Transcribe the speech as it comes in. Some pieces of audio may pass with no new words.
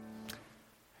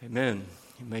Amen.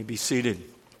 You may be seated.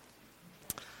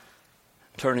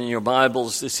 Turning your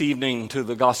Bibles this evening to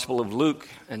the Gospel of Luke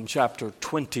and chapter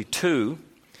 22.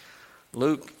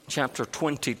 Luke chapter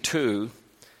 22,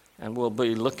 and we'll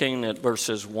be looking at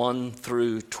verses 1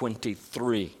 through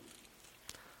 23.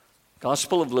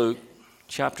 Gospel of Luke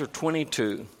chapter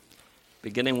 22,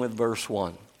 beginning with verse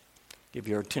 1. Give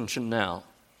your attention now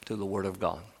to the Word of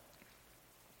God.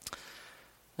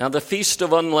 Now the feast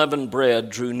of unleavened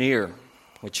bread drew near,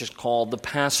 which is called the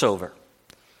Passover.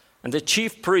 And the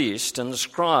chief priest and the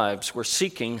scribes were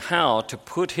seeking how to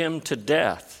put him to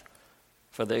death,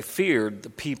 for they feared the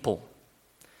people.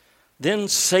 Then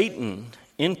Satan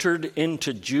entered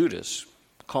into Judas,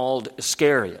 called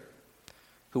Iscariot,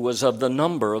 who was of the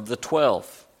number of the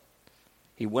 12.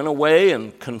 He went away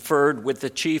and conferred with the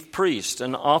chief priests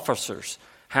and officers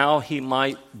how he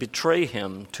might betray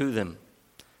him to them.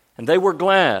 And they were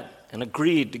glad and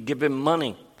agreed to give him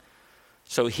money.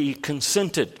 So he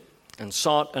consented and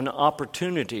sought an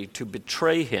opportunity to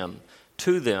betray him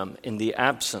to them in the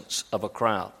absence of a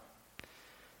crowd.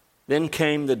 Then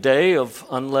came the day of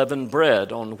unleavened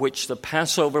bread, on which the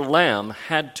Passover lamb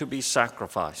had to be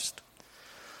sacrificed.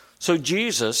 So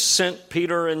Jesus sent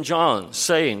Peter and John,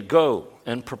 saying, "Go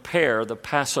and prepare the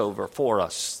Passover for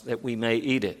us, that we may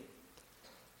eat it."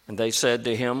 And they said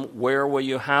to him, "Where will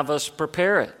you have us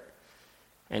prepare it?"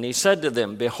 And he said to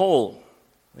them, "Behold,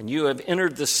 when you have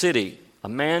entered the city, a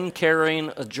man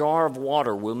carrying a jar of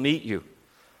water will meet you.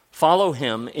 Follow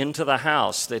him into the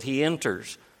house that he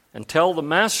enters, and tell the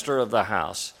master of the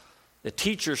house, 'The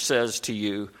teacher says to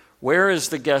you, where is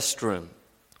the guest room,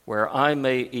 where I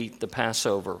may eat the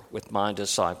Passover with my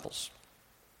disciples?'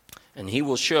 And he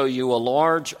will show you a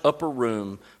large upper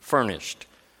room furnished.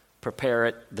 Prepare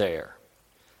it there."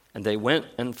 And they went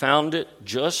and found it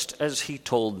just as he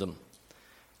told them.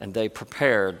 And they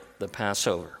prepared the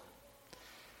Passover.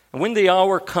 And when the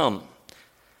hour come,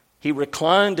 he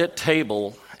reclined at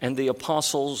table, and the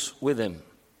apostles with him.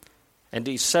 And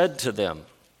he said to them,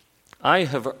 "I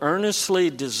have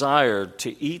earnestly desired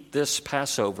to eat this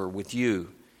Passover with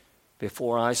you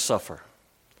before I suffer.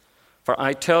 For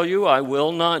I tell you, I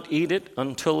will not eat it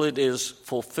until it is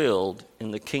fulfilled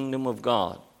in the kingdom of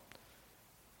God."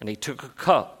 And he took a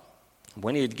cup.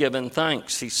 When he had given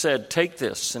thanks, he said, "Take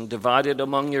this and divide it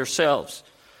among yourselves.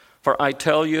 For I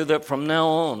tell you that from now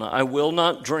on I will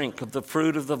not drink of the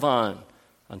fruit of the vine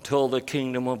until the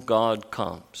kingdom of God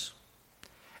comes."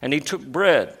 And he took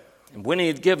bread, and when he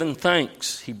had given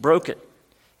thanks, he broke it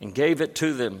and gave it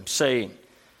to them, saying,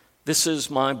 "This is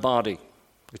my body,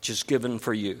 which is given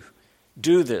for you.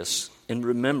 Do this in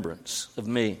remembrance of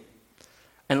me."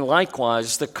 And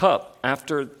likewise the cup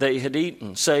after they had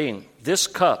eaten, saying, "This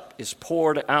cup is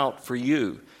poured out for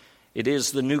you. It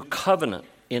is the new covenant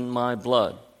in my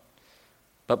blood.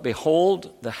 But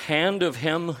behold, the hand of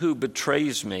him who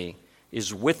betrays me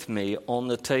is with me on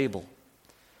the table.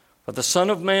 For the Son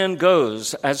of Man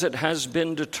goes as it has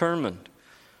been determined,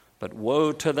 but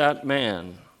woe to that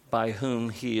man by whom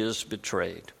he is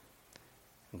betrayed."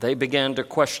 They began to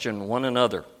question one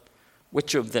another,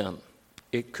 which of them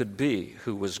it could be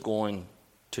who was going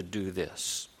to do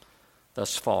this.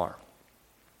 Thus far,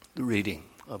 the reading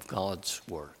of God's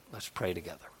word. Let's pray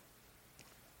together.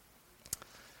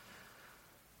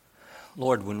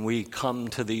 Lord, when we come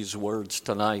to these words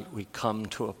tonight, we come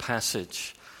to a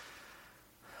passage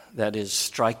that is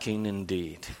striking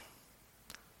indeed.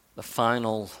 The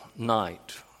final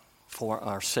night for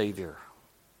our Savior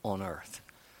on earth.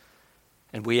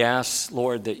 And we ask,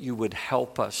 Lord, that you would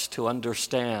help us to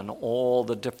understand all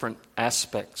the different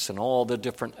aspects and all the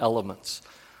different elements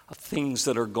of things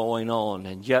that are going on.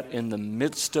 And yet in the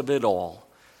midst of it all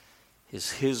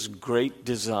is his great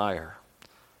desire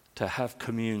to have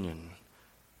communion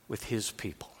with his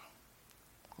people.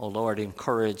 Oh, Lord,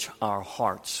 encourage our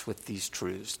hearts with these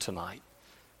truths tonight.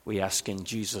 We ask in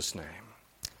Jesus' name.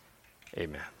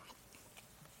 Amen.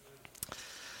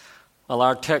 Well,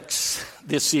 our text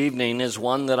this evening is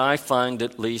one that I find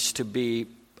at least to be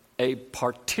a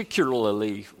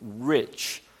particularly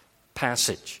rich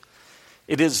passage.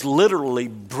 It is literally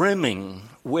brimming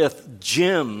with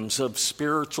gems of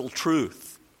spiritual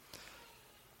truth.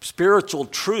 Spiritual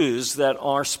truths that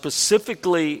are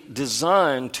specifically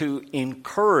designed to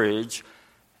encourage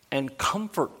and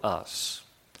comfort us.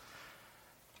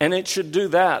 And it should do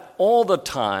that all the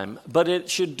time, but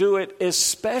it should do it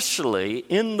especially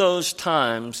in those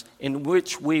times in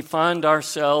which we find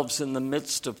ourselves in the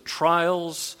midst of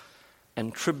trials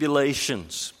and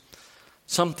tribulations.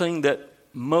 Something that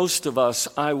most of us,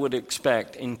 I would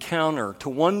expect, encounter to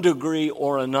one degree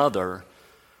or another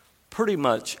pretty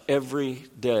much every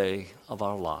day of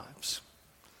our lives.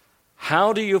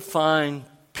 How do you find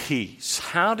peace?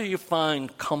 How do you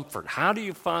find comfort? How do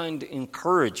you find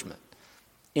encouragement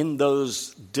in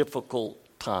those difficult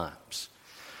times?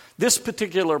 This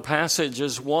particular passage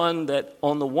is one that,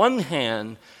 on the one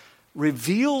hand,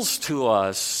 reveals to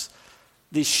us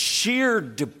the sheer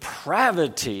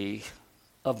depravity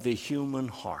of the human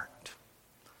heart.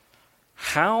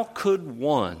 How could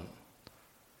one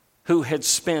who had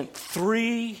spent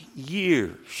 3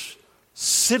 years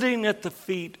sitting at the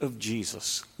feet of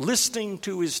Jesus, listening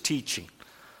to his teaching,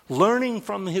 learning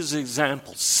from his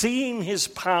example, seeing his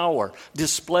power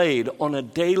displayed on a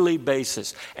daily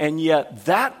basis, and yet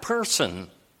that person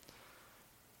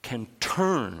can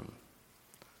turn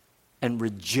and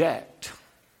reject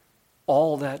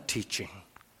all that teaching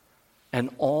and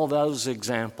all those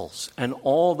examples and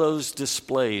all those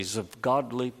displays of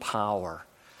godly power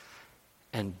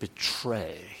and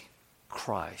betray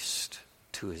Christ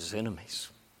to his enemies?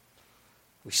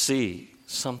 We see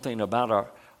something about our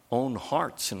own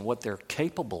hearts and what they're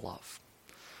capable of.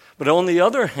 But on the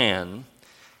other hand,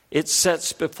 it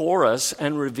sets before us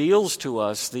and reveals to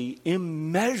us the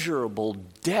immeasurable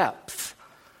depth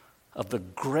of the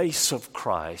grace of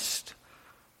Christ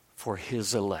for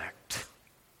his elect.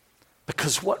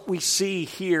 Because what we see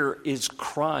here is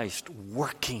Christ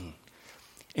working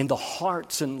in the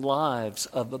hearts and lives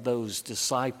of those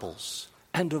disciples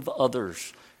and of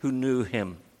others who knew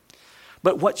him.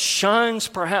 But what shines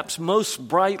perhaps most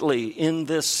brightly in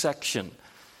this section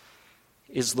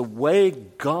is the way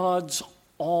God's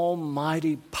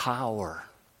almighty power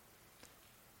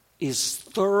is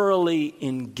thoroughly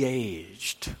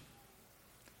engaged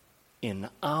in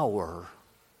our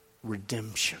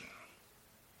redemption.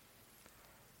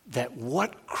 That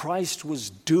what Christ was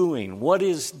doing, what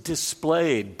is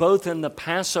displayed both in the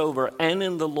Passover and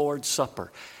in the Lord's Supper,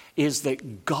 is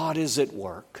that God is at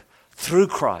work through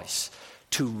Christ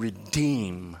to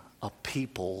redeem a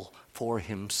people for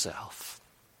himself.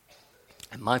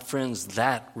 And my friends,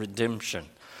 that redemption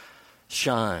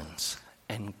shines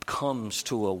and comes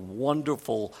to a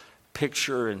wonderful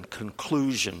picture and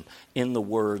conclusion in the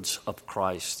words of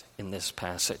Christ in this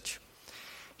passage.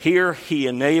 Here he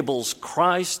enables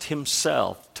Christ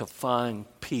himself to find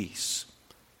peace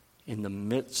in the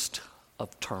midst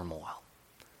of turmoil.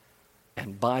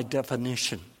 And by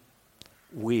definition,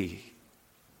 we,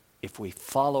 if we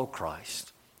follow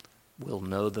Christ, will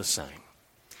know the same.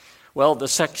 Well, the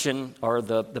section or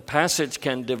the passage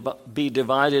can be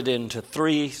divided into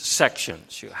 3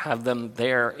 sections. You have them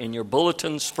there in your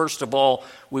bulletins. First of all,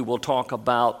 we will talk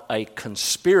about a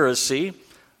conspiracy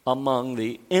among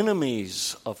the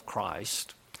enemies of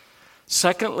Christ.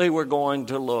 Secondly, we're going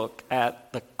to look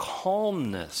at the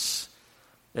calmness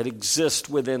that exists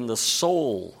within the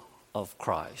soul of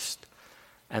Christ.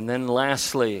 And then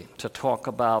lastly, to talk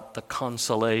about the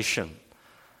consolation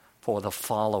for the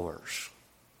followers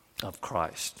of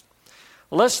Christ.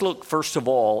 Well, let's look first of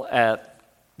all at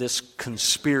this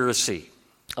conspiracy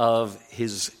of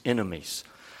his enemies.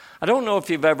 I don't know if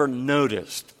you've ever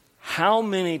noticed how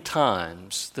many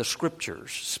times the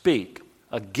scriptures speak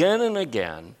again and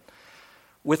again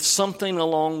with something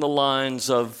along the lines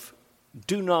of,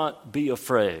 do not be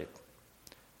afraid,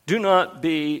 do not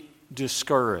be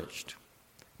discouraged,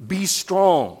 be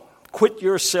strong, quit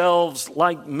yourselves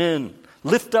like men,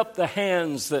 lift up the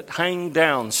hands that hang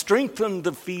down, strengthen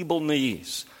the feeble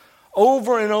knees.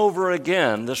 Over and over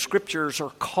again, the scriptures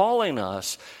are calling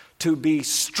us to be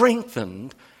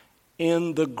strengthened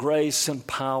in the grace and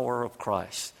power of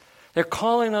Christ. They're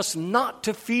calling us not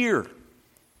to fear.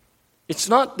 It's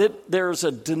not that there's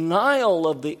a denial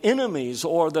of the enemies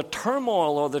or the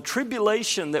turmoil or the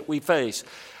tribulation that we face,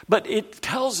 but it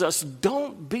tells us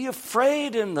don't be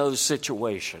afraid in those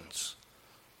situations.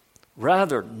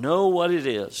 Rather, know what it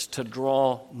is to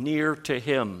draw near to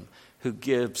him who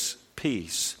gives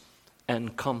peace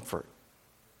and comfort.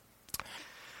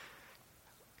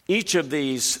 Each of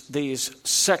these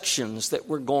sections that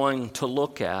we're going to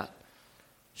look at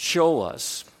show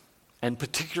us, and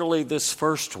particularly this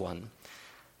first one,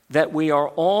 that we are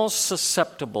all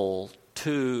susceptible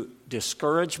to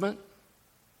discouragement,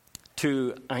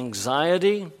 to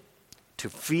anxiety, to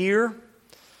fear,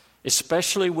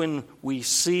 especially when we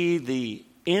see the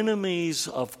enemies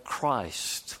of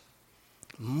Christ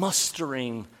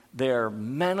mustering their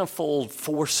manifold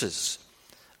forces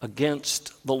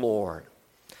against the Lord.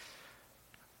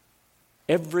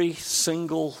 Every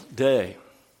single day,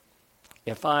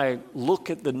 if I look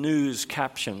at the news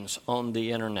captions on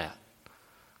the internet,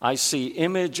 I see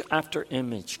image after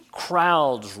image,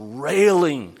 crowds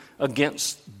railing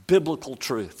against biblical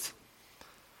truth.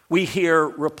 We hear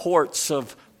reports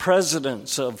of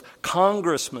presidents, of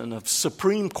congressmen, of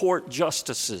Supreme Court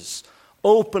justices,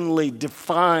 openly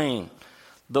defying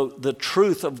the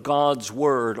truth of God's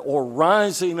word or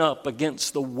rising up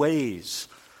against the ways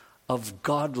of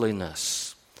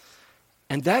godliness.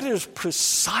 And that is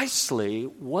precisely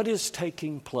what is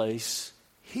taking place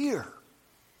here.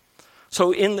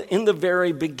 So in the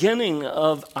very beginning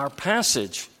of our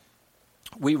passage,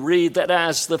 we read that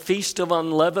as the Feast of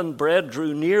Unleavened Bread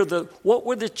drew near, what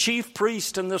were the chief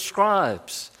priests and the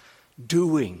scribes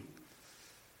doing?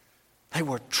 They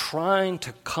were trying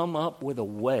to come up with a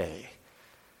way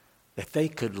that they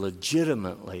could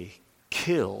legitimately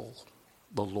kill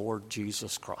the Lord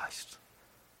Jesus Christ.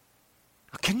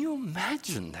 Now, can you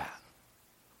imagine that?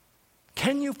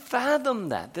 Can you fathom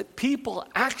that? That people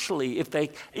actually, if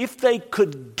they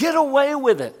could get away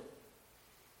with it,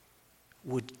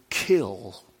 would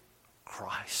kill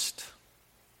Christ.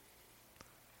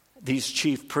 These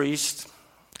chief priests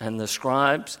and the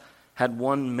scribes had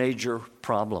one major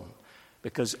problem,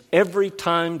 because every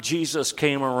time Jesus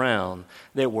came around,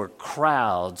 there were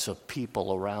crowds of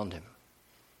people around him.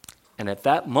 And at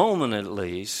that moment, at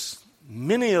least,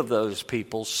 many of those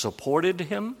people supported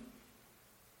him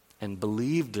and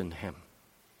believed in him.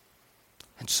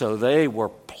 And so they were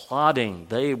plotting,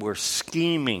 they were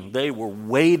scheming, they were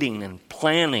waiting and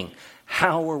planning.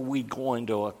 How are we going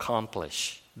to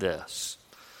accomplish this?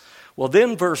 Well,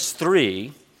 then verse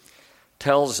 3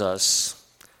 tells us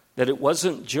that it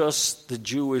wasn't just the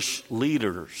Jewish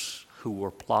leaders who were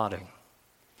plotting.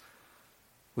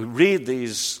 We read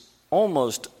these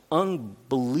almost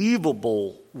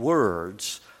unbelievable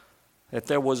words that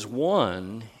there was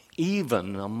one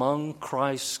even among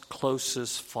Christ's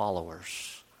closest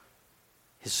followers,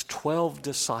 his 12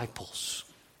 disciples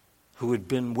who had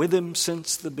been with him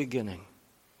since the beginning.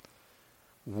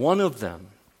 One of them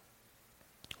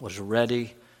was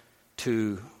ready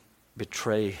to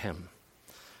betray him.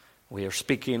 We are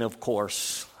speaking, of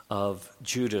course, of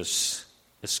Judas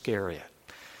Iscariot.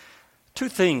 Two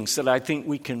things that I think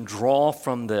we can draw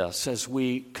from this as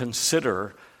we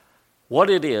consider what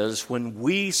it is when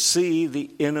we see the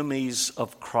enemies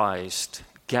of Christ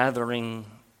gathering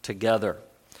together.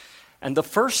 And the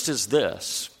first is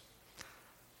this,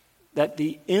 that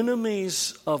the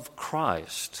enemies of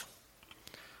Christ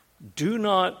do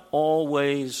not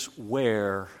always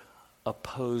wear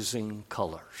opposing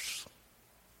colors.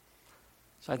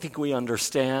 So I think we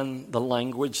understand the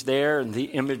language there and the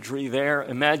imagery there.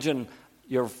 Imagine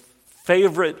your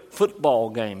favorite football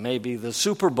game, maybe the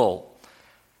Super Bowl.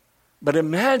 But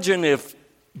imagine if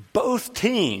both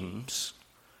teams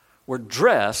were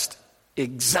dressed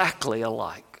exactly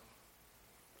alike.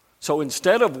 So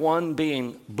instead of one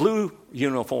being blue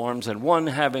uniforms and one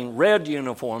having red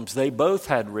uniforms, they both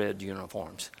had red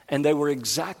uniforms. And they were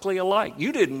exactly alike.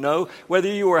 You didn't know whether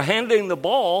you were handing the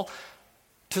ball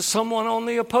to someone on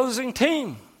the opposing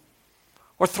team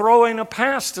or throwing a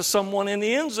pass to someone in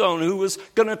the end zone who was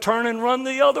going to turn and run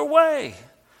the other way.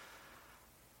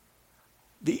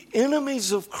 The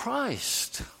enemies of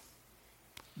Christ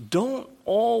don't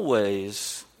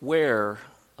always wear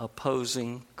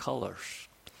opposing colors.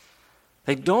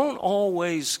 They don't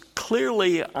always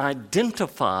clearly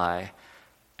identify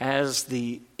as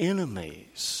the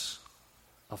enemies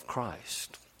of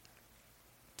Christ.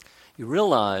 You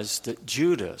realize that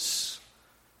Judas,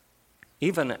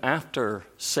 even after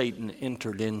Satan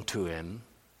entered into him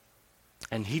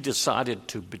and he decided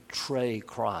to betray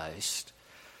Christ,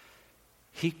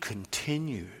 he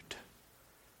continued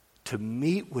to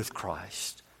meet with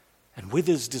Christ and with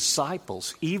his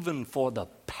disciples, even for the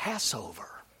Passover.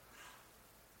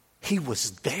 He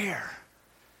was there.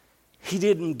 He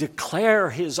didn't declare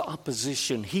his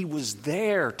opposition. He was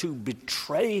there to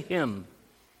betray him,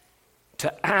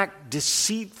 to act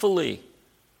deceitfully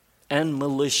and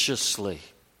maliciously.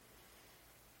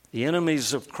 The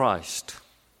enemies of Christ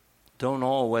don't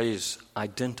always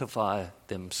identify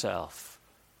themselves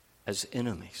as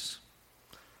enemies.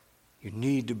 You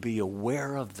need to be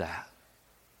aware of that.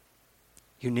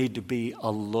 You need to be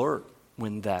alert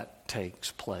when that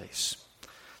takes place.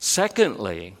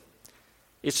 Secondly,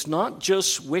 it's not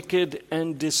just wicked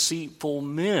and deceitful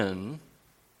men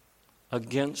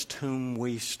against whom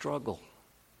we struggle.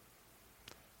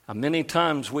 Now, many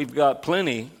times we've got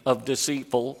plenty of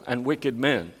deceitful and wicked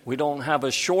men. We don't have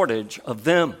a shortage of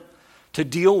them to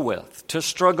deal with, to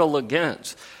struggle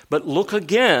against. But look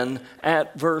again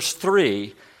at verse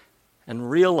 3 and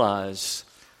realize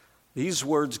these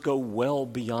words go well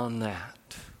beyond that.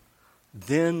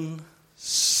 Then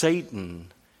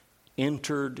Satan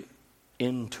entered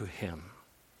into him.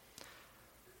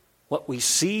 What we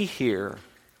see here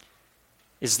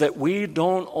is that we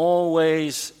don't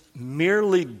always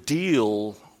merely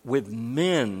deal with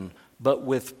men, but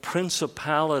with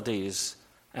principalities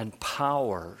and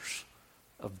powers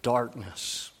of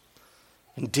darkness.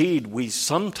 Indeed, we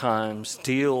sometimes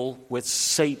deal with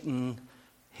Satan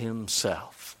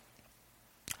himself.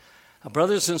 Now,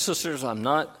 brothers and sisters, I'm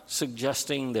not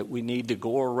suggesting that we need to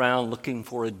go around looking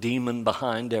for a demon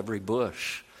behind every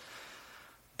bush.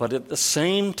 But at the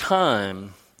same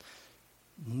time,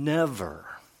 never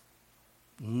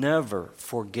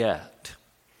forget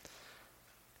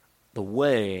the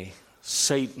way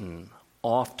Satan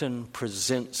often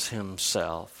presents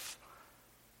himself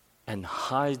and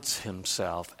hides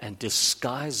himself and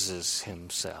disguises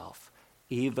himself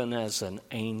even as an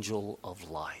angel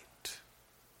of light.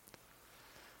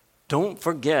 Don't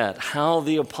forget how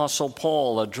the Apostle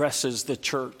Paul addresses the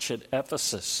church at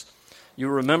Ephesus. You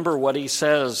remember what he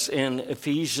says in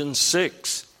Ephesians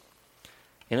 6.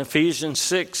 In Ephesians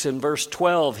 6, in verse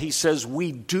 12, he says,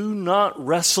 "We do not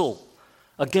wrestle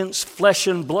against flesh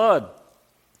and blood,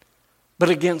 but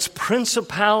against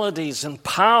principalities and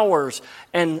powers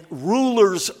and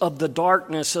rulers of the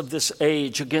darkness of this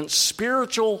age, against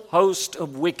spiritual hosts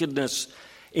of wickedness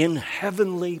in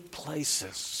heavenly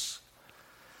places."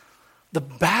 The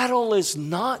battle is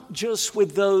not just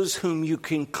with those whom you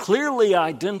can clearly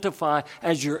identify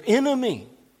as your enemy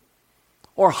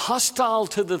or hostile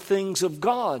to the things of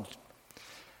God.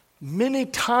 Many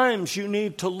times you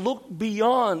need to look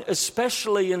beyond,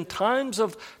 especially in times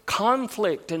of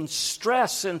conflict and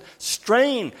stress and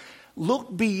strain.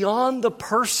 Look beyond the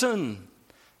person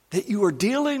that you are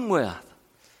dealing with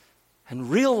and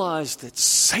realize that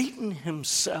Satan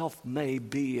himself may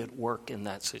be at work in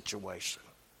that situation.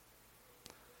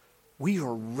 We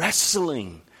are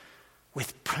wrestling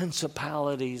with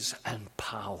principalities and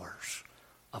powers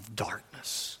of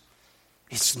darkness.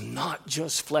 It's not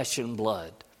just flesh and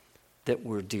blood that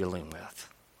we're dealing with.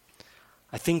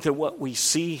 I think that what we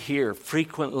see here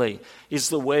frequently is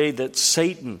the way that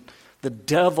Satan, the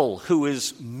devil, who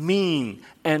is mean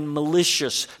and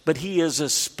malicious, but he is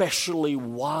especially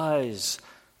wise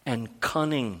and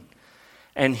cunning,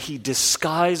 and he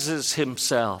disguises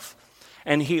himself,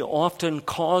 and he often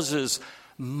causes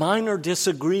minor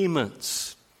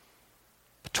disagreements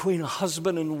between a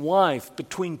husband and wife,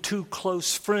 between two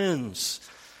close friends,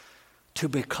 to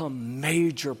become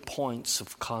major points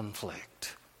of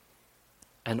conflict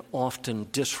and often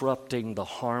disrupting the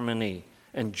harmony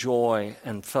and joy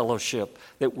and fellowship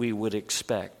that we would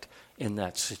expect in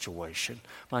that situation.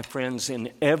 My friends,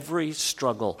 in every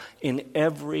struggle, in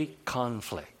every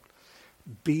conflict,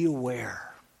 be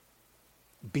aware,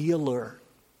 be alert,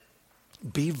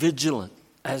 be vigilant,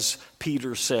 as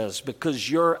Peter says, because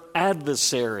your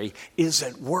adversary is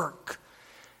at work.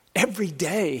 Every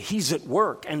day he's at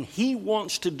work, and he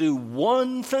wants to do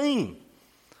one thing.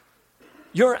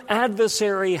 Your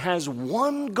adversary has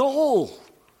one goal,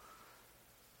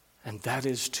 and that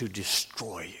is to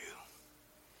destroy you.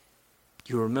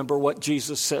 You remember what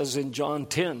Jesus says in John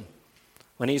 10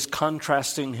 when he's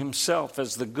contrasting himself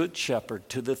as the good shepherd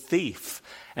to the thief.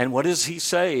 And what does he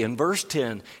say? In verse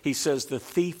 10, he says, "The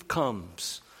thief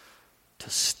comes to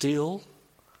steal,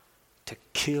 to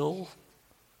kill,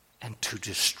 and to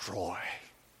destroy."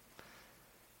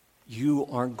 You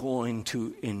are going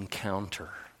to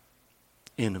encounter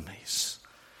enemies,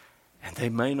 and they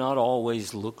may not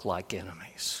always look like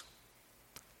enemies.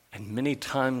 And many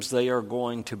times they are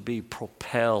going to be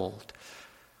propelled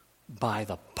by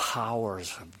the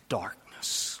powers of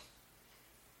darkness.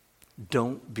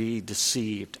 Don't be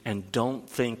deceived, and don't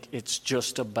think it's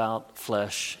just about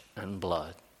flesh and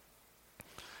blood.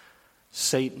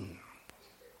 Satan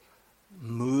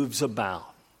moves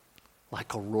about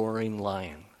like a roaring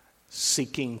lion,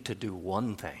 seeking to do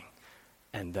one thing,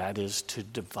 and that is to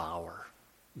devour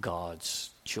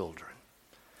God's children,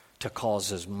 to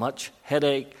cause as much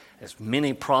headache, as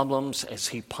many problems as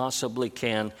he possibly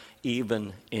can,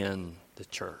 even in the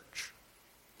church.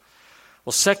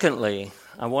 Well, secondly,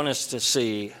 I want us to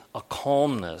see a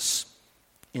calmness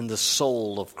in the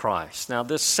soul of Christ. Now,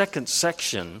 this second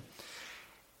section,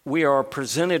 we are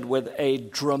presented with a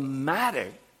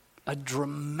dramatic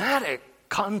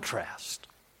contrast.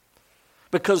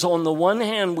 Because on the one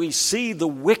hand, we see the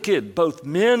wicked, both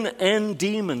men and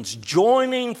demons,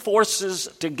 joining forces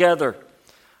together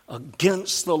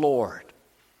against the Lord.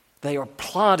 They are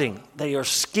plotting, they are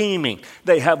scheming,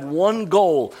 they have one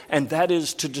goal, and that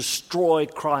is to destroy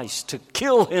Christ, to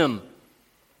kill him,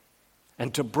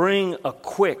 and to bring a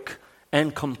quick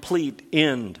and complete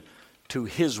end to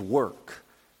his work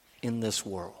in this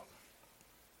world.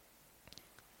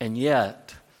 And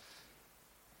yet,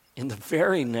 in the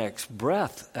very next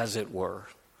breath, as it were,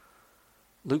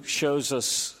 Luke shows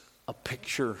us a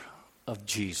picture of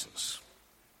Jesus,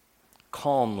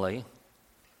 calmly,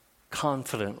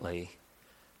 confidently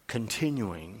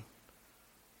continuing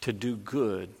to do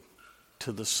good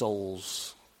to the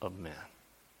souls of men.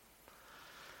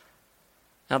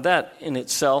 Now that in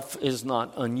itself is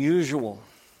not unusual,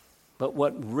 but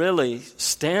what really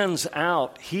stands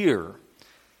out here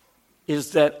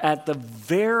is that at the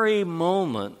very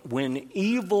moment when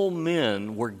evil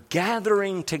men were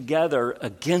gathering together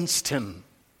against him,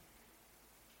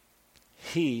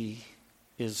 he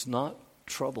is not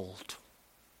troubled.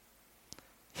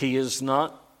 He is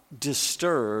not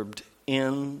disturbed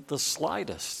in the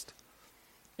slightest.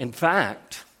 In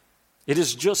fact, it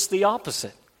is just the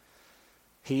opposite.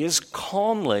 He is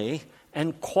calmly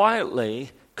and quietly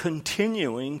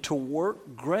continuing to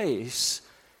work grace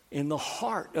in the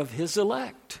heart of his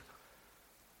elect,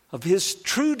 of his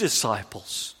true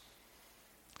disciples.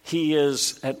 He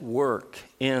is at work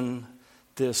in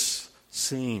this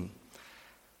scene.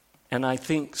 And I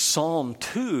think Psalm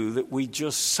 2 that we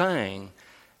just sang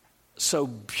so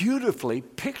beautifully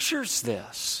pictures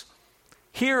this.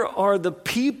 Here are the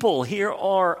people, here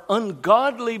are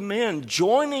ungodly men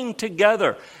joining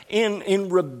together in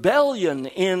rebellion,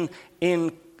 in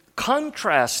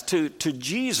contrast to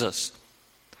Jesus,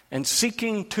 and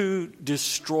seeking to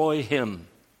destroy him.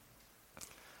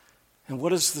 And what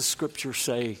does the scripture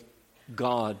say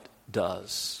God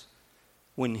does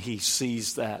when he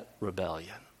sees that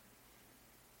rebellion?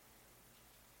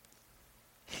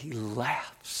 He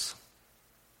laughs.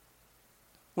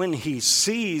 When he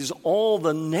sees all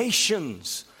the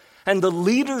nations and the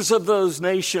leaders of those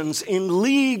nations in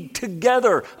league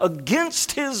together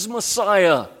against his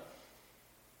Messiah,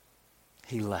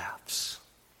 he laughs.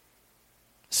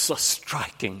 It's a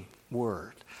striking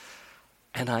word.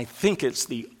 And I think it's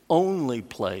the only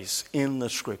place in the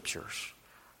scriptures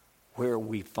where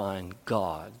we find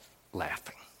God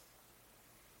laughing.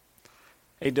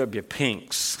 A.W.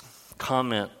 Pink's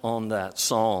comment on that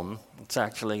psalm, it's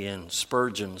actually in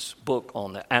Spurgeon's book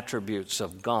on the attributes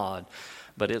of God,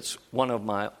 but it's one of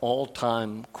my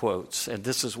all-time quotes, and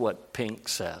this is what Pink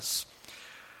says: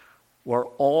 "Were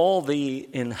all the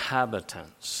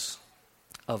inhabitants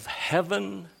of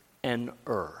heaven and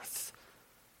earth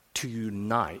to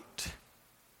unite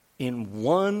in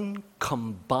one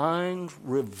combined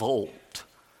revolt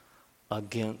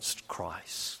against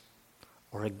Christ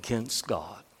or against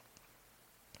God,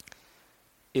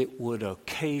 it would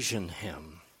occasion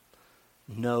him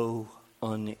no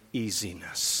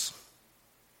uneasiness."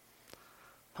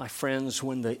 My friends,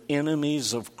 when the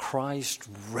enemies of Christ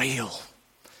rail,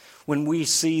 when we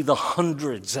see the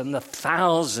hundreds and the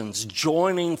thousands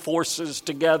joining forces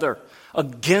together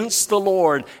against the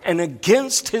Lord and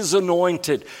against his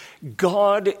anointed,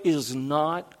 God is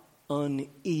not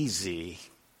uneasy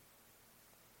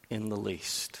in the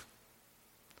least.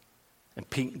 And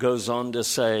Pink goes on to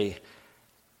say,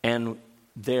 and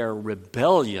their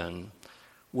rebellion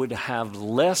would have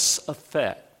less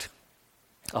effect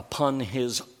upon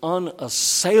his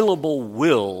unassailable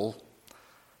will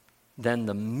than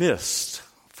the mist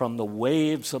from the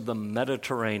waves of the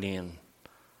Mediterranean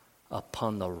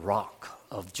upon the rock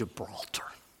of Gibraltar.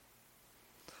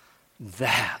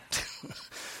 That,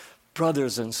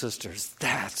 brothers and sisters,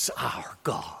 that's our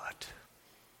God.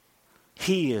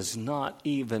 He is not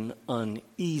even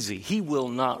uneasy. He will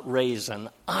not raise an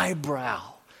eyebrow,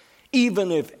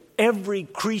 even if every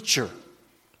creature,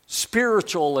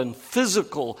 spiritual and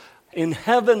physical, in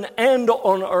heaven and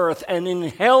on earth and in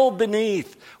hell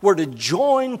beneath, were to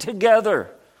join together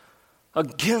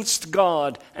against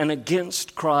God and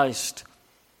against Christ.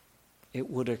 It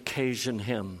would occasion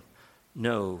him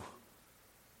no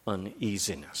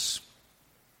uneasiness.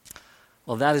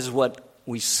 Well, that is what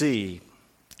we see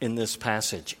in this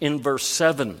passage. In verse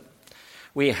 7,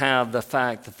 we have the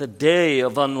fact that the day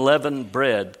of unleavened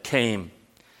bread came.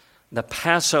 The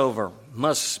Passover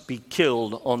must be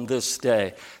killed on this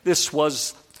day. This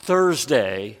was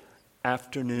Thursday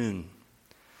afternoon.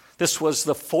 This was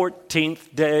the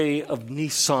 14th day of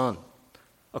Nisan,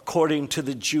 according to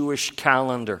the Jewish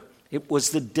calendar. It was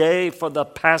the day for the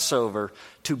Passover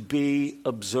to be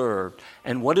observed.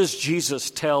 And what does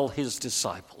Jesus tell his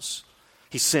disciples?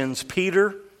 He sends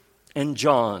Peter and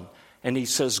John, and he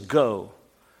says, go,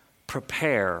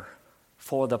 prepare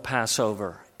for the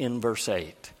Passover, in verse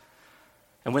 8.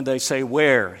 And when they say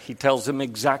where, he tells them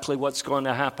exactly what's going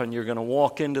to happen. You're going to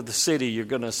walk into the city. You're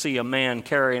going to see a man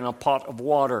carrying a pot of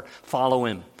water. Follow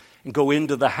him and go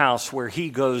into the house where he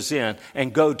goes in,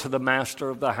 and go to the master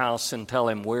of the house and tell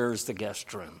him, where's the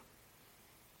guest room?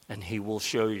 And he will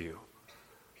show you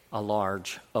a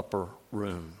large upper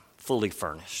room, fully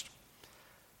furnished.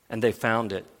 And they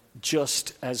found it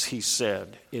just as he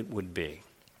said it would be.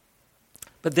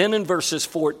 But then in verses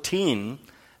 14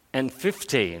 and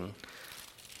 15,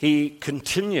 he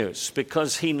continues,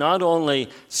 because he not only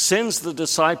sends the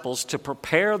disciples to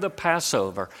prepare the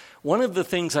Passover. One of the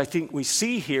things I think we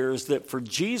see here is that for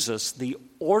Jesus, the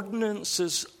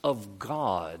ordinances of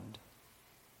God,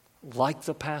 like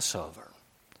the Passover,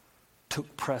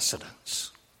 took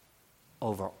precedence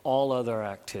over all other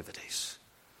activities.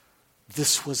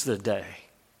 This was the day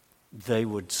they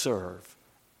would serve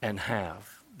and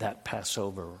have that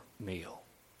Passover meal.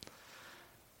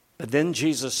 But then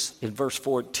Jesus, in verse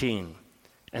 14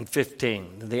 and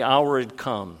 15, the hour had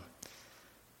come.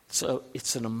 So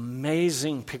it's an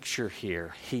amazing picture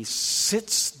here. He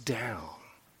sits down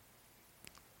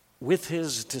with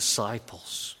his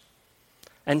disciples,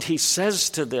 and he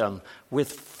says to them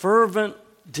with fervent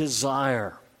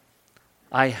desire,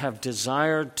 I have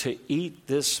desired to eat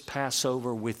this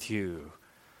Passover with you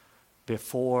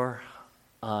before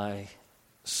I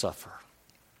suffer.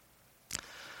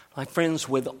 My friends,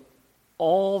 with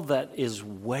all that is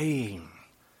weighing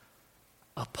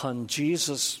upon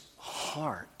Jesus'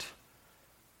 heart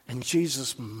and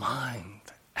Jesus' mind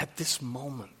at this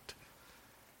moment,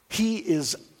 he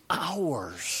is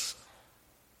hours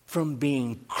from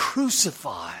being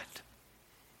crucified.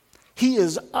 He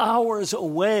is hours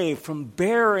away from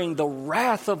bearing the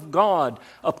wrath of God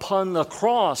upon the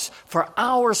cross for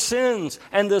our sins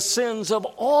and the sins of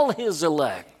all his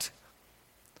elect.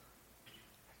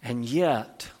 And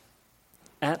yet,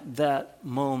 at that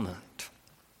moment,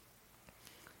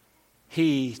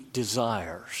 he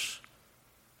desires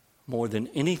more than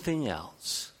anything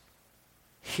else,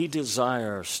 he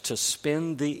desires to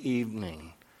spend the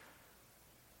evening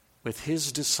with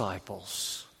his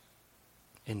disciples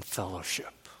in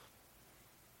fellowship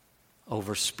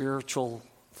over spiritual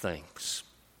things.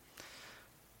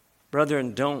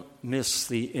 Brethren, don't miss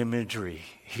the imagery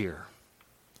here.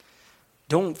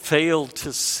 Don't fail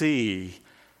to see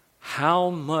how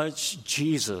much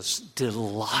Jesus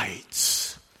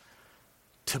delights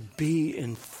to be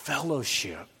in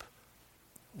fellowship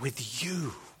with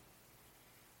you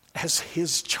as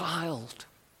his child.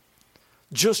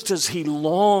 Just as he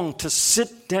longed to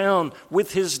sit down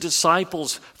with his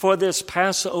disciples for this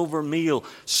Passover meal,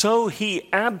 so he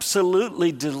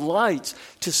absolutely delights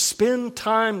to spend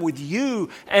time with you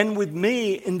and with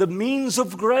me in the means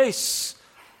of grace.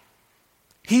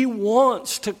 He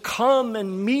wants to come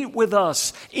and meet with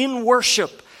us in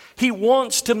worship. He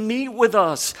wants to meet with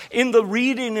us in the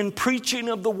reading and preaching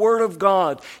of the Word of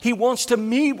God. He wants to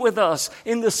meet with us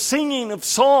in the singing of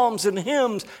psalms and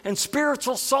hymns and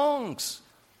spiritual songs.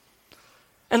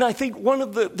 And I think one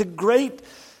of the great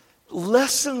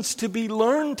lessons to be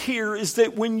learned here is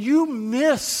that when you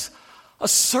miss a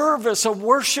service, a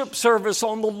worship service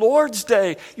on the Lord's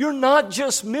Day, you're not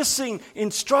just missing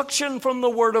instruction from the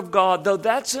Word of God, though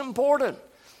that's important.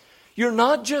 You're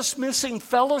not just missing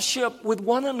fellowship with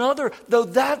one another, though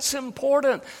that's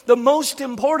important. The most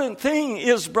important thing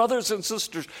is, brothers and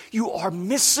sisters, you are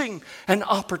missing an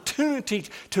opportunity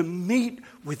to meet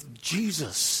with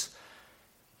Jesus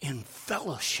in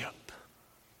fellowship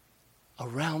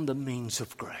around the means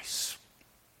of grace.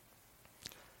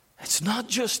 It's not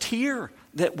just here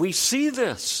that we see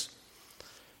this.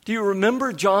 Do you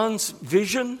remember John's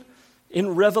vision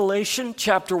in Revelation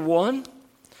chapter 1?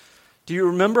 Do you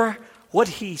remember what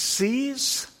he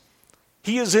sees?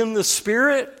 He is in the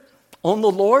Spirit on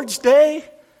the Lord's Day.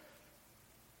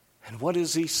 And what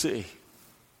does he see?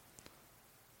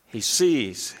 He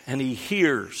sees and he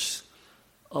hears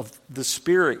of the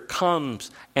Spirit comes,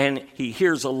 and he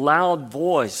hears a loud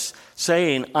voice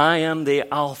saying, I am the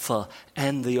Alpha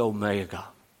and the Omega,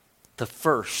 the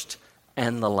first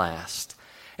and the last.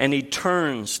 And he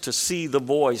turns to see the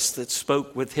voice that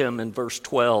spoke with him in verse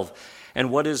 12. And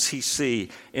what does he see?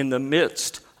 In the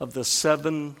midst of the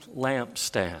 7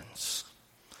 lampstands.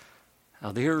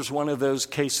 Now here's one of those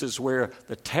cases where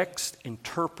the text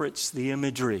interprets the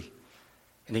imagery.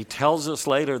 And he tells us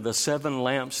later the 7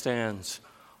 lampstands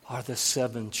are the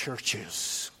 7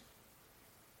 churches.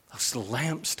 Those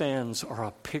lampstands are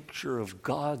a picture of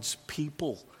God's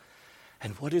people.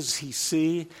 And what does he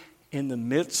see in the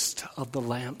midst of the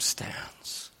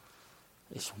lampstands?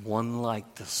 Is one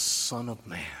like the Son of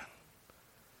Man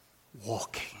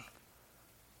walking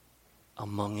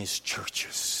among his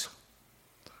churches.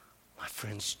 My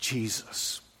friends,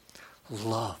 Jesus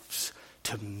loves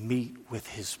to meet with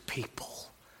his people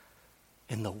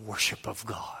in the worship of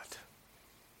God,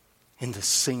 in the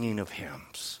singing of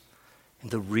hymns, in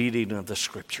the reading of the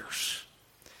scriptures.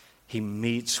 He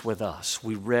meets with us.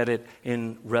 We read it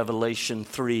in Revelation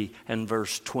 3 and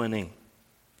verse 20.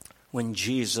 When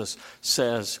Jesus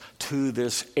says to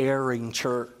this erring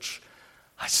church,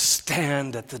 I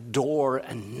stand at the door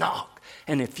and knock.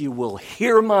 And if you will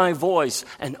hear my voice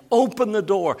and open the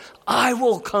door, I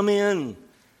will come in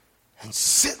and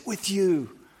sit with you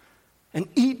and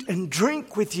eat and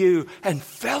drink with you and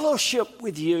fellowship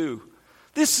with you.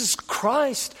 This is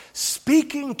Christ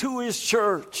speaking to his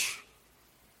church.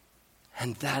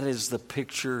 And that is the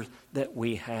picture that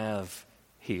we have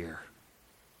here.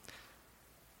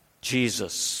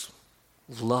 Jesus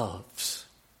loves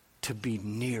to be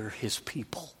near his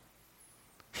people.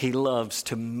 He loves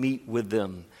to meet with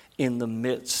them in the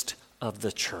midst of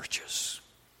the churches.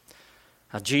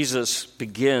 Now, Jesus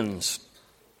begins,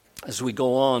 as we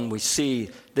go on, we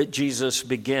see that Jesus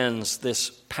begins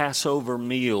this Passover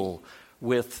meal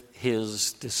with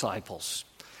his disciples.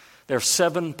 There are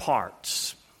 7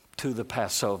 parts to the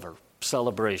Passover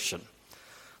celebration.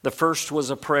 The first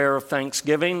was a prayer of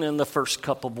thanksgiving and the first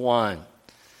cup of wine.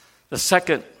 The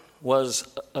second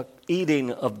was a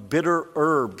eating of bitter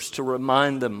herbs to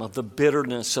remind them of the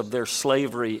bitterness of their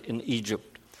slavery in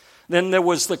Egypt. Then there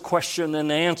was the question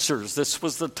and answers. This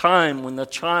was the time when the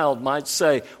child might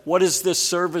say, what does this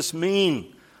service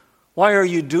mean? Why are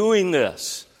you doing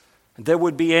this? And there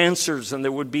would be answers and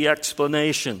there would be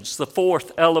explanations. The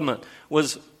fourth element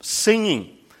was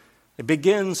singing. They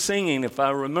began singing, if I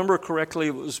remember correctly,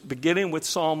 it was beginning with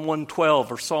Psalm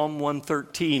 112 or Psalm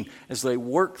 113 as they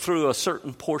worked through a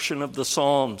certain portion of the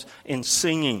Psalms in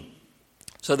singing.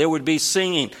 So there would be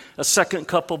singing, a second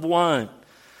cup of wine.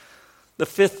 The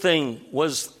fifth thing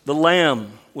was the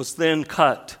lamb was then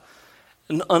cut,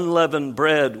 and unleavened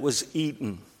bread was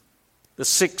eaten. The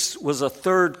sixth was a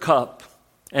third cup,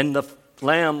 and the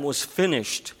lamb was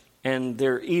finished, and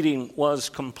their eating was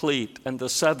complete. And the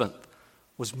seventh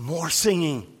was more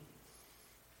singing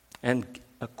and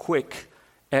a quick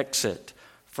exit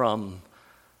from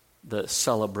the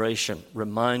celebration,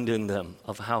 reminding them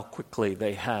of how quickly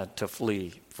they had to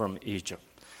flee from Egypt.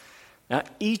 Now,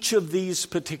 each of these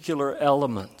particular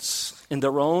elements, in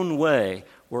their own way,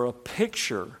 were a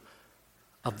picture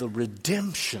of the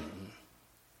redemption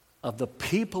of the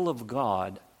people of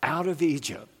God out of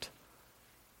Egypt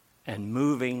and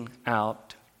moving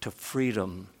out to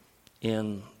freedom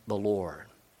in the Lord.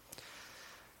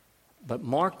 But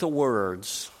mark the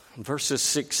words in verses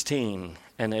 16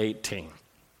 and 18.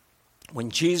 When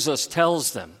Jesus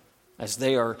tells them, as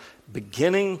they are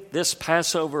beginning this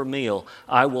Passover meal,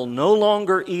 I will no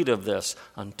longer eat of this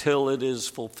until it is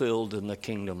fulfilled in the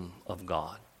kingdom of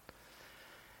God.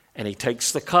 And he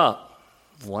takes the cup,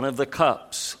 one of the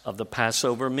cups of the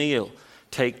Passover meal.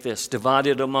 Take this, divide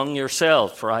it among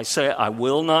yourselves, for I say, I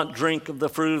will not drink of the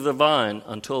fruit of the vine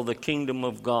until the kingdom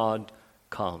of God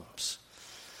comes.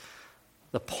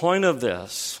 The point of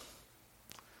this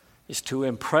is to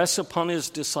impress upon his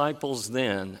disciples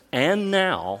then and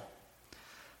now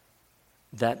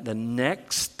that the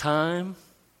next time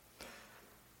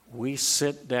we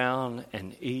sit down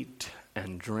and eat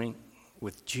and drink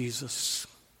with Jesus,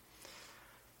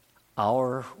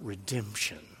 our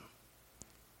redemption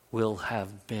will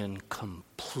have been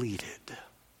completed.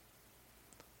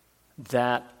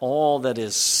 That all that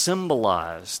is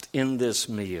symbolized in this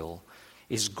meal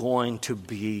is going to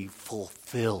be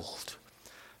fulfilled.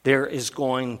 There is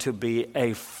going to be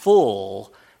a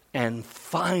full and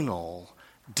final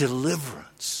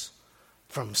deliverance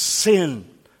from sin,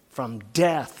 from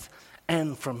death,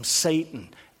 and from Satan.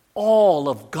 All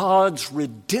of God's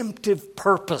redemptive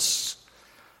purpose,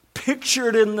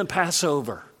 pictured in the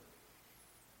Passover,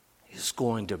 is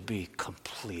going to be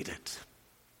completed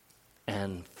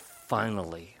and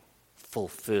finally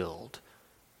fulfilled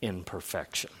in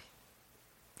perfection.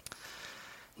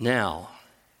 Now,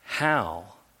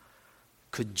 how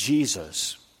could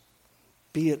Jesus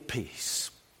be at peace?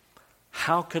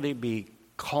 How could he be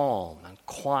calm and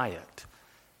quiet,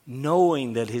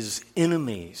 knowing that his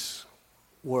enemies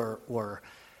were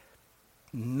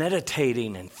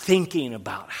meditating and thinking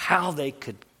about how they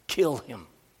could kill him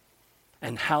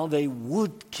and how they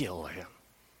would kill him?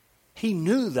 He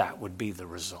knew that would be the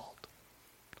result.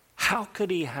 How could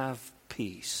he have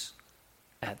peace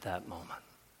at that moment?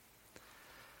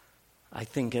 I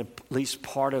think at least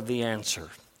part of the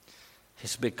answer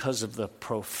is because of the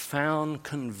profound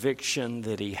conviction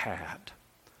that he had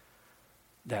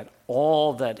that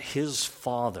all that his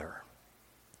Father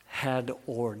had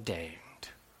ordained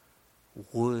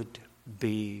would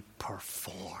be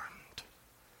performed.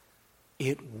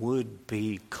 It would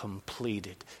be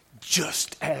completed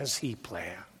just as he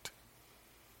planned.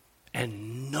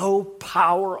 And no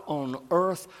power on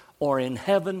earth or in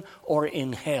heaven or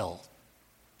in hell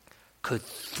could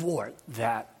thwart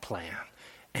that plan.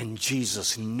 And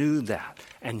Jesus knew that,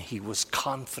 and he was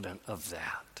confident of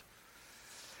that.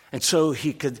 And so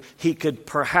he could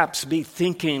perhaps be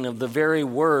thinking of the very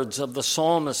words of the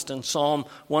psalmist in Psalm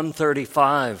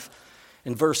 135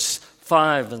 in verse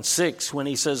 5 and 6 when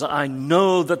he says, I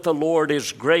know that the Lord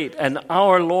is great and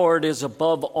our Lord is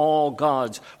above all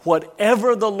gods.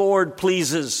 Whatever the Lord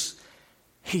pleases,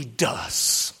 he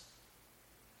does.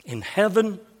 In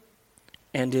heaven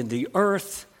and in the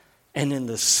earth and in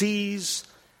the seas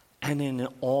and in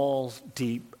all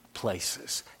deep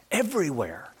places.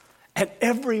 Everywhere, at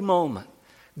every moment,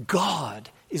 God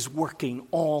is working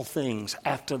all things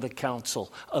after the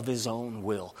counsel of his own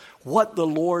will. What the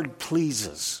Lord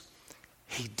pleases,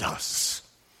 he does.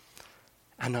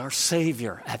 And our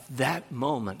Savior at that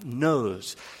moment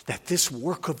knows that this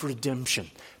work of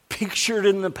redemption, pictured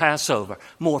in the Passover,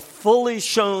 more fully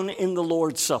shown in the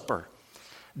Lord's Supper,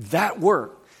 that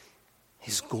work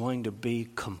is going to be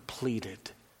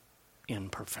completed in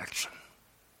perfection.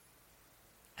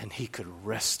 And he could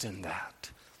rest in that.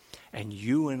 And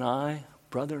you and I,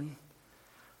 brethren,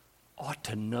 ought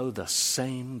to know the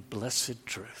same blessed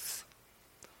truth.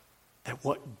 That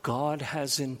what God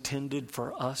has intended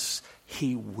for us,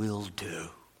 he will do.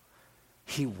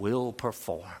 He will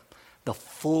perform. The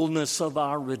fullness of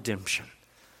our redemption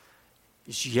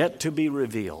is yet to be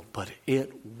revealed, but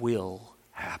it will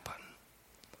happen.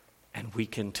 And we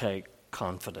can take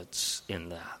confidence in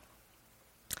that.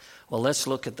 Well, let's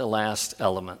look at the last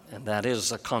element, and that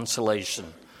is a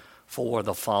consolation for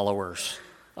the followers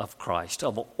of Christ.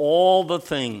 Of all the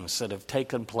things that have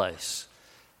taken place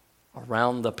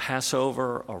around the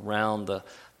Passover, around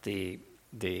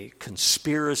the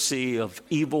conspiracy of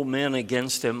evil men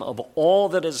against him, of all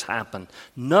that has happened,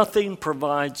 nothing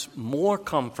provides more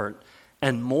comfort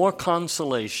and more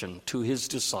consolation to his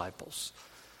disciples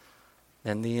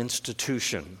than the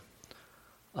institution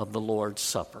of the Lord's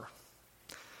Supper.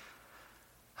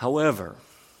 However,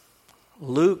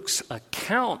 Luke's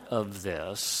account of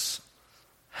this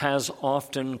has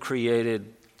often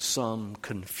created some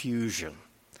confusion.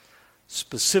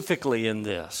 Specifically in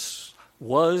this,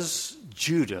 was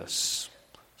Judas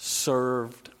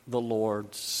served the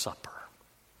Lord's Supper?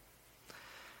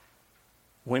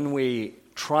 When we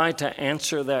try to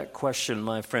answer that question,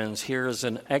 my friends, here is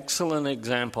an excellent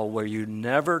example where you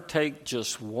never take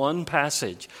just one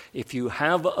passage. If you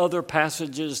have other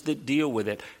passages that deal with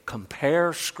it,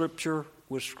 compare Scripture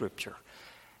with Scripture.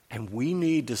 And we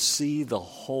need to see the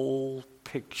whole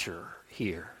picture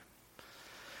here.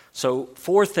 So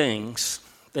 4 things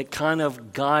that kind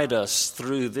of guide us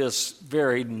through this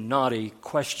very knotty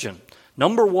question.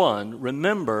 Number 1,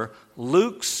 remember,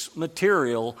 Luke's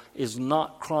material is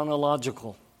not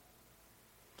chronological.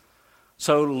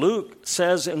 So Luke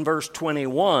says in verse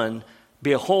 21,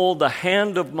 behold, the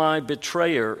hand of my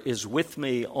betrayer is with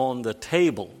me on the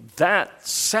table. That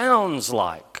sounds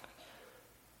like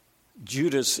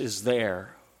Judas is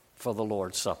there for the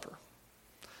Lord's Supper.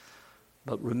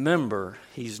 But remember,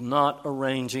 he's not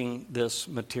arranging this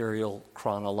material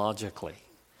chronologically.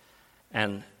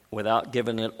 And without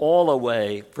giving it all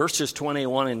away, verses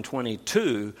 21 and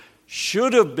 22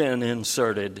 should have been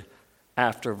inserted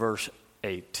after verse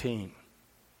 18.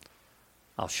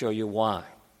 I'll show you why.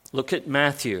 Look at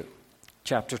Matthew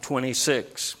chapter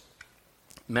 26.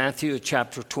 Matthew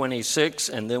chapter 26,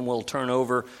 and then we'll turn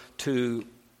over to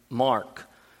Mark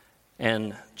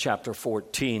and chapter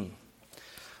 14.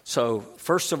 So,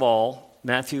 first of all,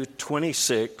 Matthew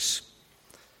 26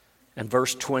 and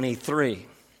verse 23.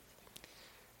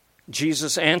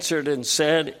 Jesus answered and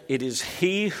said, it is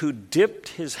he who dipped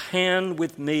his hand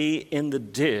with me in the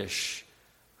dish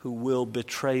who will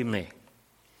betray me.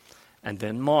 And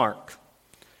then Mark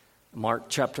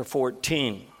chapter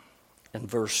 14 and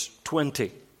verse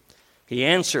 20. He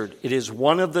answered, it is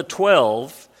one of the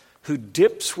 12 who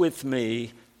dips with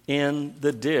me in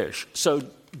the dish. So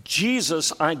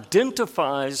Jesus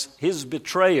identifies his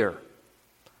betrayer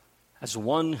as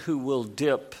one who will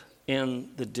dip in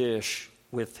the dish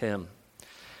with him.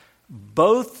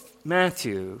 Both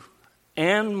Matthew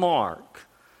and Mark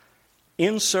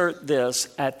insert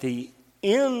this at the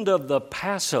end of the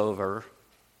Passover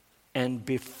and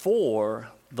before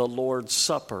the Lord's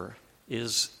Supper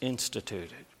is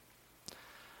instituted.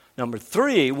 Number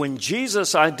 3, when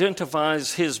Jesus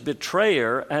identifies his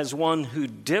betrayer as one who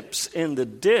dips in the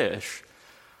dish,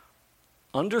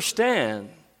 understand,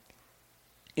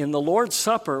 in the Lord's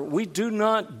Supper, we do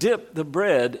not dip the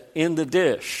bread in the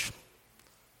dish.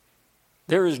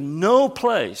 There is no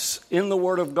place in the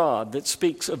Word of God that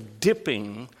speaks of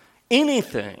dipping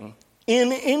anything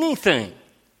in anything.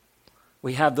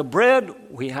 We have the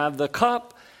bread, we have the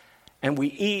cup, and we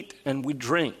eat and we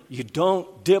drink. You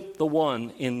don't dip the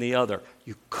one in the other.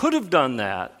 You could have done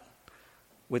that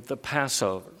with the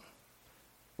Passover,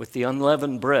 with the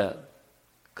unleavened bread.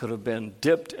 Could have been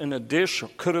dipped in a dish, or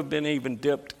could have been even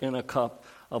dipped in a cup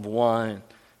of wine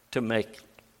to make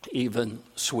it even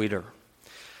sweeter.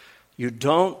 You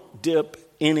don't dip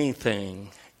anything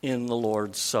in the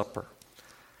Lord's Supper.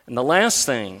 And the last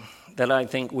thing that I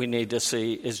think we need to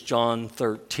see is John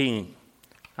 13.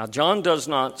 Now, John does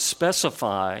not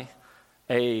specify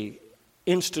an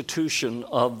institution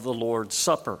of the Lord's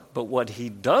Supper, but what he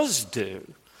does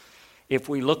do, if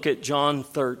we look at John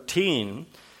 13,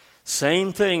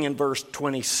 same thing in verse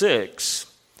 26,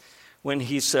 when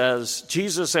he says,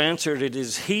 Jesus answered, "It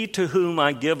is he to whom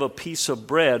I give a piece of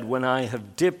bread when I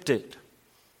have dipped it."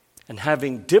 And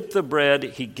having dipped the bread,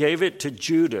 he gave it to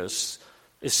Judas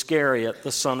Iscariot,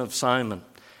 the son of Simon.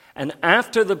 And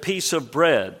after the piece of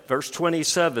bread, verse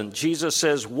 27, Jesus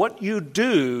says, "What you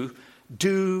do,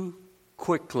 do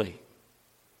quickly."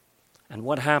 And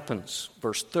what happens?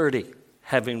 Verse 30,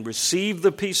 having received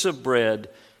the piece of bread,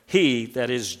 he,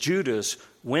 that is Judas,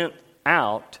 went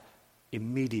out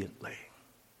immediately.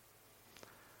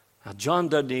 Now, John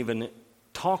doesn't even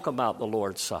talk about the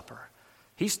Lord's Supper.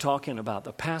 He's talking about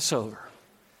the Passover.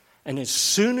 And as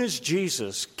soon as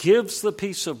Jesus gives the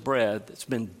piece of bread that's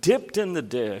been dipped in the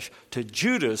dish to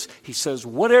Judas, he says,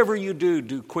 "Whatever you do,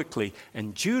 do quickly."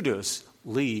 And Judas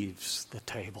leaves the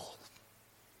table.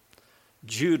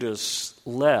 Judas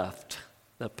left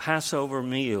the Passover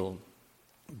meal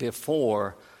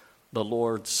before the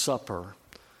Lord's Supper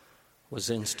was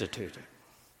instituted.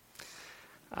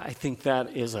 I think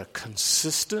that is a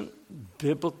consistent,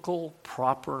 biblical,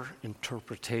 proper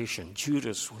interpretation.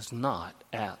 Judas was not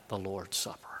at the Lord's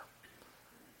Supper.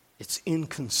 It's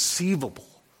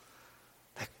inconceivable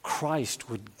that Christ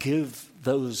would give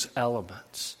those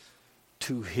elements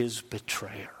to his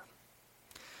betrayer.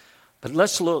 But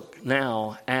let's look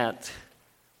now at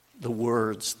the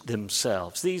words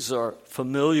themselves. These are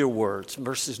familiar words.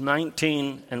 Verses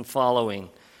 19 and following,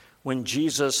 when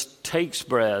Jesus takes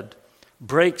bread,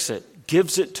 breaks it,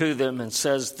 gives it to them, and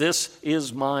says, "This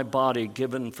is my body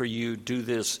given for you. Do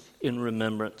this in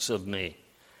remembrance of me."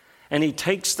 And he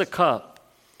takes the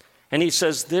cup, and he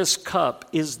says, "This cup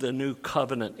is the new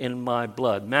covenant in my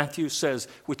blood." Matthew says,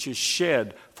 "which is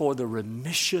shed for the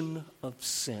remission of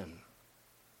sin."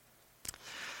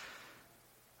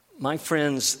 My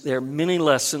friends, there are many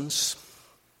lessons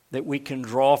that we can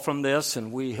draw from this,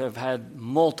 and we have had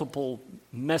multiple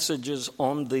messages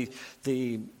on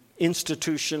the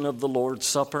institution of the Lord's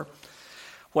Supper.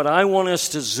 What I want us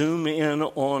to zoom in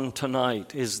on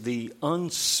tonight is the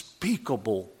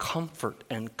unspeakable comfort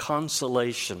and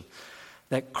consolation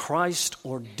that Christ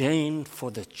ordained for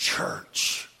the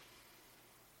church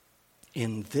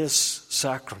in this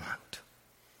sacrament.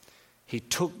 He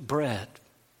took bread.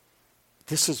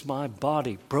 "This is my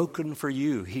body broken for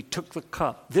you." He took the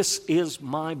cup. "This is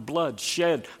my blood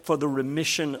shed for the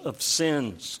remission of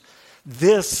sins.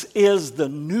 This is the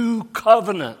new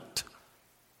covenant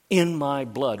in my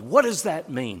blood." What does that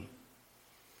mean?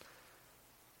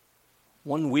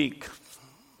 1 week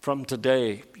from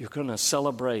today, you're going to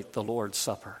celebrate the Lord's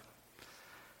Supper.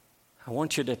 I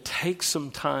want you to take some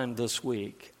time this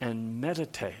week and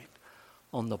meditate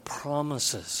on the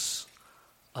promises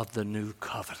of the new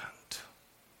covenant.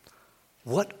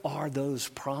 What are those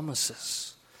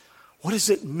promises? What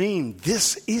does it mean?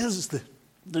 This is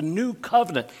the new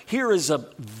covenant. Here is a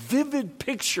vivid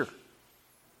picture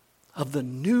of the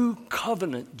new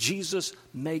covenant Jesus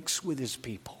makes with his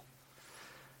people.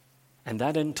 And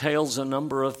that entails a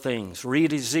number of things.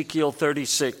 Read Ezekiel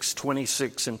 36,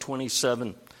 26 and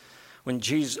 27.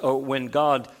 When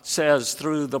God says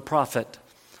through the prophet,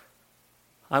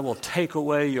 "I will take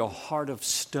away your heart of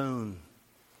stone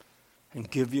and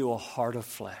give you a heart of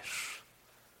flesh."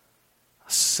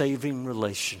 A saving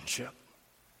relationship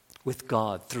with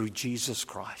God through Jesus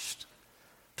Christ,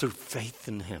 through faith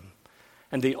in him.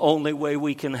 And the only way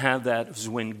we can have that is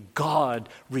when God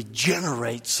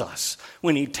regenerates us,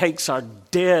 when he takes our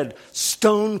dead,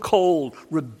 stone-cold,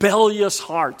 rebellious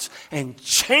hearts and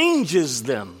changes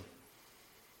them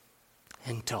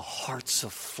into hearts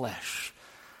of flesh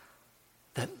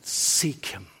that seek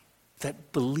him,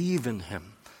 that believe in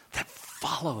him, that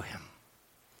follow him.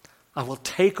 "I will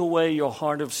take away your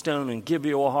heart of stone and give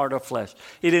you a heart of flesh."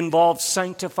 It involves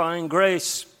sanctifying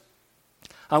grace.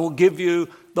 "I will give you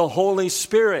the Holy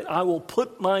Spirit. I will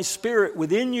put my Spirit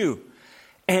within you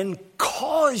and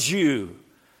cause you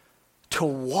to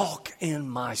walk in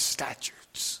my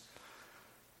statutes."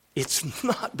 It's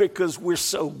not because we're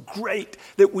so great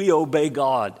that we obey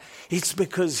God. It's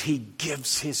because He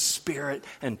gives His Spirit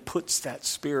and puts that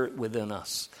Spirit within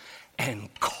us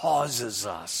and causes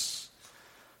us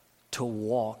to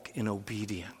walk in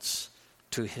obedience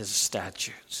to His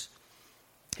statutes.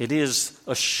 It is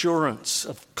assurance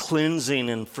of cleansing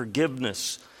and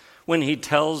forgiveness when He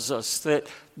tells us that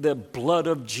the blood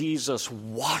of Jesus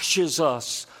washes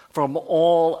us from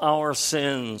all our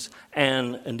sins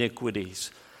and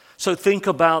iniquities. So think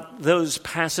about those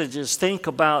passages. Think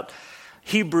about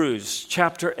Hebrews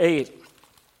chapter 8.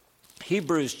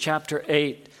 Hebrews chapter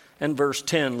 8 and verse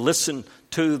 10. Listen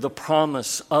to the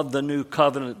promise of the new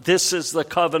covenant. This is the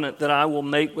covenant that I will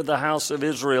make with the house of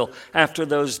Israel after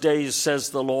those days, says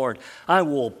the Lord. I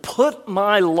will put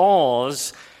my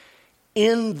laws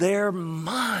in their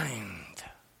mind.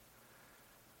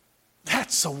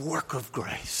 That's a work of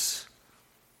grace.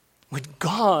 When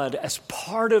God, as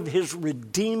part of His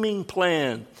redeeming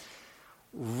plan,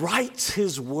 writes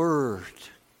His word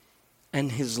and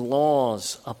His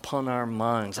laws upon our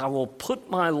minds. I will put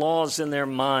my laws in their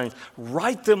minds,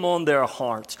 write them on their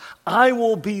hearts. I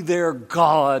will be their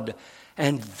God,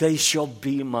 and they shall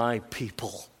be my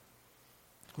people.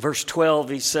 Verse 12,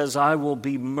 He says, I will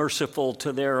be merciful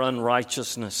to their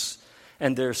unrighteousness,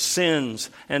 and their sins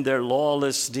and their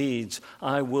lawless deeds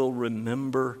I will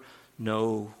remember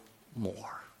no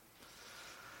more.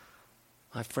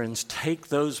 My friends, take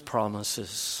those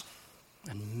promises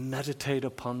and meditate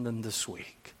upon them this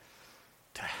week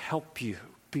to help you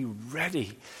be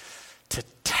ready to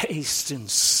taste and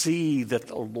see that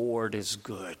the Lord is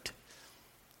good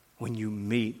when you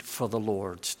meet for the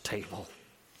Lord's table.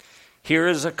 Here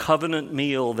is a covenant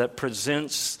meal that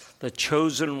presents the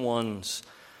chosen ones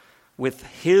with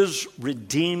His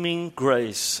redeeming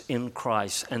grace in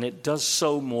Christ, and it does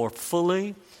so more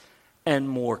fully and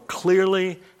more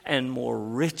clearly and more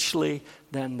richly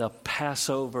than the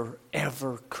Passover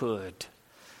ever could.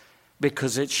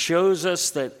 Because it shows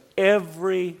us that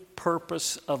every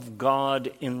purpose of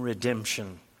God in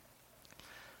redemption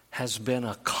has been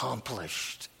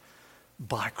accomplished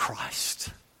by Christ.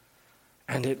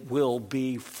 And it will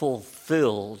be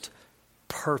fulfilled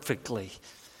perfectly.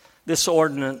 This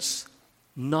ordinance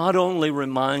not only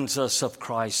reminds us of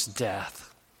Christ's death,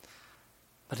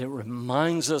 but it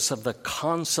reminds us of the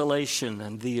consolation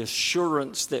and the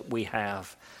assurance that we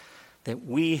have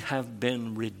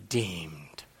been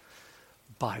redeemed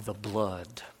by the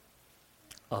blood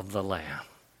of the Lamb.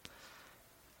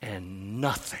 And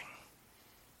nothing,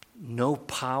 no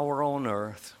power on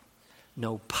earth,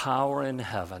 no power in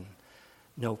heaven,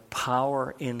 no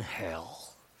power in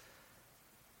hell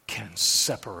can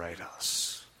separate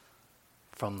us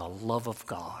from the love of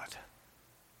God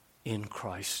in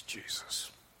Christ Jesus.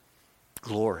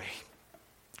 Glory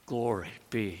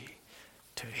be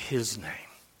to His name.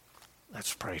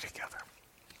 Let's pray together.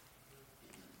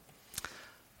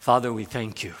 Father, we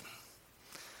thank You.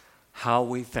 How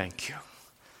we thank You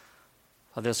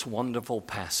for this wonderful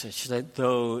passage that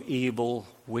though evil,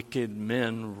 wicked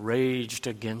men raged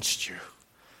against You,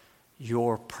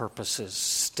 Your purposes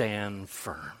stand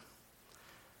firm.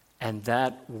 And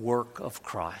that work of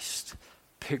Christ,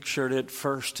 pictured at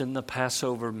first in the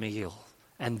Passover meal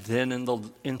and then in the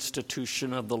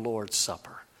institution of the Lord's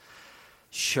Supper,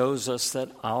 shows us that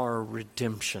our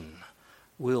redemption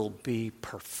will be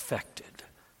perfected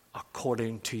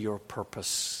according to Your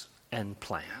purpose and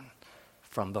plan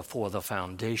from before the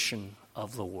foundation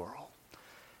of the world.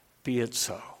 Be it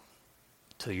so,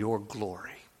 to Your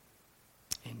glory.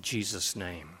 In Jesus'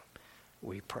 name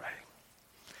we pray.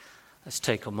 Let's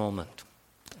take a moment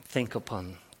and think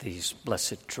upon these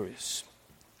blessed truths.